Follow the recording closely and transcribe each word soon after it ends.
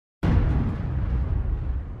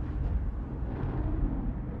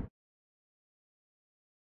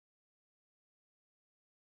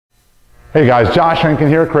Hey guys, Josh Henkin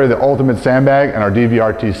here, created the Ultimate Sandbag and our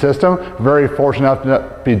DVRT system. Very fortunate enough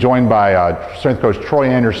to be joined by strength coach Troy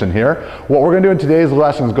Anderson here. What we're going to do in today's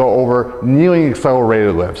lesson is go over kneeling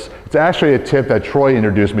accelerated lifts. It's actually a tip that Troy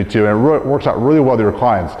introduced me to, and it works out really well with your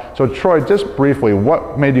clients. So Troy, just briefly,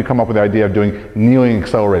 what made you come up with the idea of doing kneeling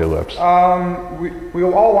accelerated lifts? We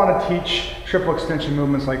all want to teach triple extension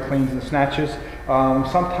movements like cleans and snatches.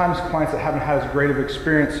 Sometimes clients that haven't had as great of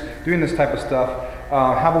experience doing this type of stuff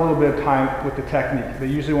have a little bit of time with the technique. They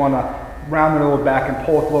usually want to round their lower back and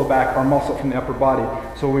pull with the lower back or muscle from the upper body.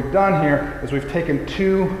 So what we've done here is we've taken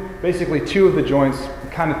basically two of the joints,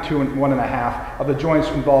 kind of 2 and 1.5 of the joints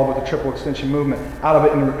involved with the triple extension movement out of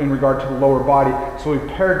it in regard to the lower body. So we've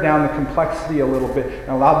pared down the complexity a little bit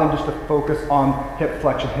and allowed them just to focus on hip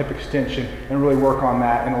flexion, hip extension, and really work on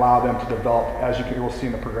that and allow them to develop, as you will see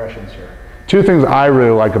in the progressions here. Two things I really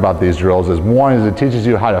like about these drills is one is it teaches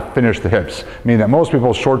you how to finish the hips, meaning that most people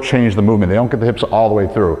shortchange the movement. They don't get the hips all the way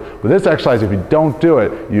through. With this exercise, if you don't do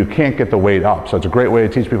it, you can't get the weight up. So it's a great way to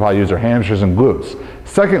teach people how to use their hamstrings and glutes.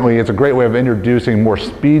 Secondly, it's a great way of introducing more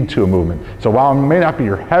speed to a movement. So while it may not be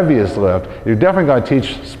your heaviest lift, you're definitely going to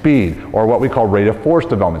teach speed, or what we call rate of force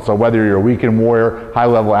development. So whether you're a weekend warrior,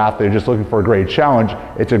 high-level athlete, or just looking for a great challenge,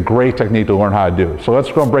 it's a great technique to learn how to do. So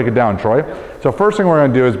let's go and break it down, Troy. So first thing we're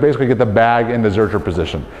going to do is basically get the bag in the Zercher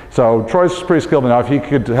position. So Troy's pretty skilled enough. He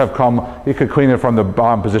could clean it from the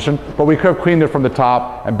bottom position, but we could have cleaned it from the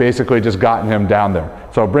top and basically just gotten him down there.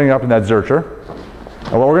 So bring it up in that Zercher.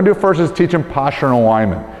 And what we're going to do first is teach him posture and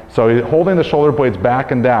alignment. So he's holding the shoulder blades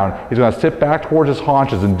back and down. He's going to sit back towards his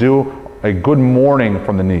haunches and do a good morning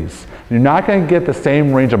from the knees. You're not going to get the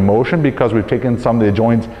same range of motion because we've taken some of the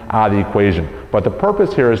joints out of the equation. But the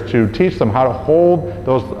purpose here is to teach them how to hold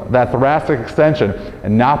that thoracic extension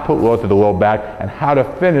and not put load through the low back, and how to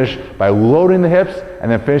finish by loading the hips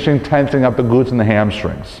and then finishing tensing up the glutes and the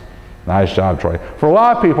hamstrings. Nice job, Troy. For a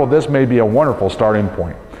lot of people, this may be a wonderful starting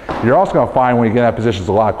point. You're also going to find when you get in that position, it's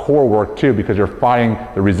a lot of core work too, because you're fighting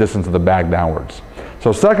the resistance of the bag downwards.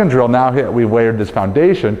 So second drill, now we've layered this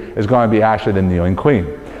foundation, is going to be actually the kneeling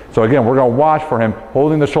clean. So again, we're going to watch for him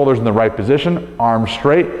holding the shoulders in the right position, arms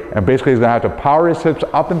straight, and basically he's going to have to power his hips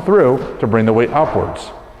up and through to bring the weight upwards.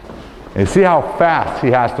 And see how fast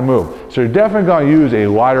he has to move. So you're definitely going to use a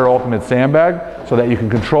lighter Ultimate Sandbag so that you can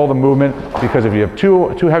control the movement, because if you have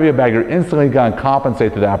too heavy a bag, you're instantly going to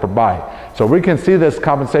compensate through the upper body. So we can see this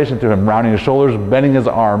compensation through him rounding his shoulders, bending his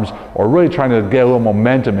arms, or really trying to get a little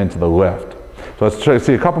momentum into the lift. So let's try to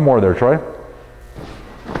see a couple more there, Troy.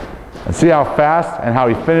 And see how fast and how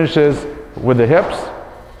he finishes with the hips.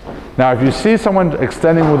 Now if you see someone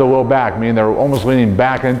extending with the low back, meaning they're almost leaning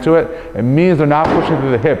back into it, it means they're not pushing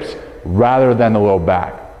through the hips rather than the low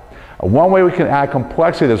back. One way we can add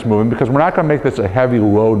complexity to this movement, because we're not going to make this a heavy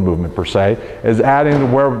load movement per se, is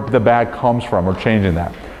adding where the bag comes from or changing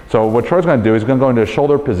that. So what Troy's going to do is he's going to go into a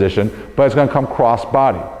shoulder position, but it's going to come cross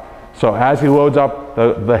body. So as he loads up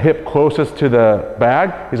the hip closest to the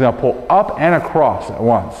bag, he's going to pull up and across at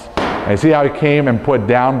once. And you see how he came and put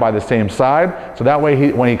down by the same side? So that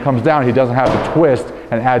way when he comes down, he doesn't have to twist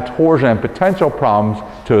and add torsion and potential problems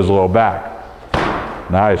to his low back.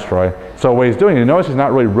 Nice, Troy. So what he's doing, you notice he's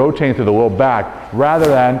not really rotating through the low back, rather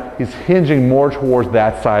than he's hinging more towards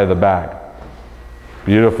that side of the bag.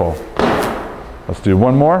 Beautiful. Let's do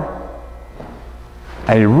one more.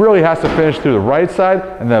 And he really has to finish through the right side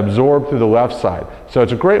and then absorb through the left side. So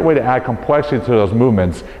it's a great way to add complexity to those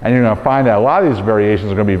movements, and you're going to find that a lot of these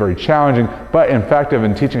variations are going to be very challenging but effective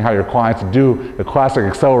in teaching how your clients do the classic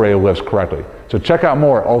accelerated lifts correctly. So check out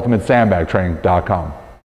more at ultimatesandbagtraining.com.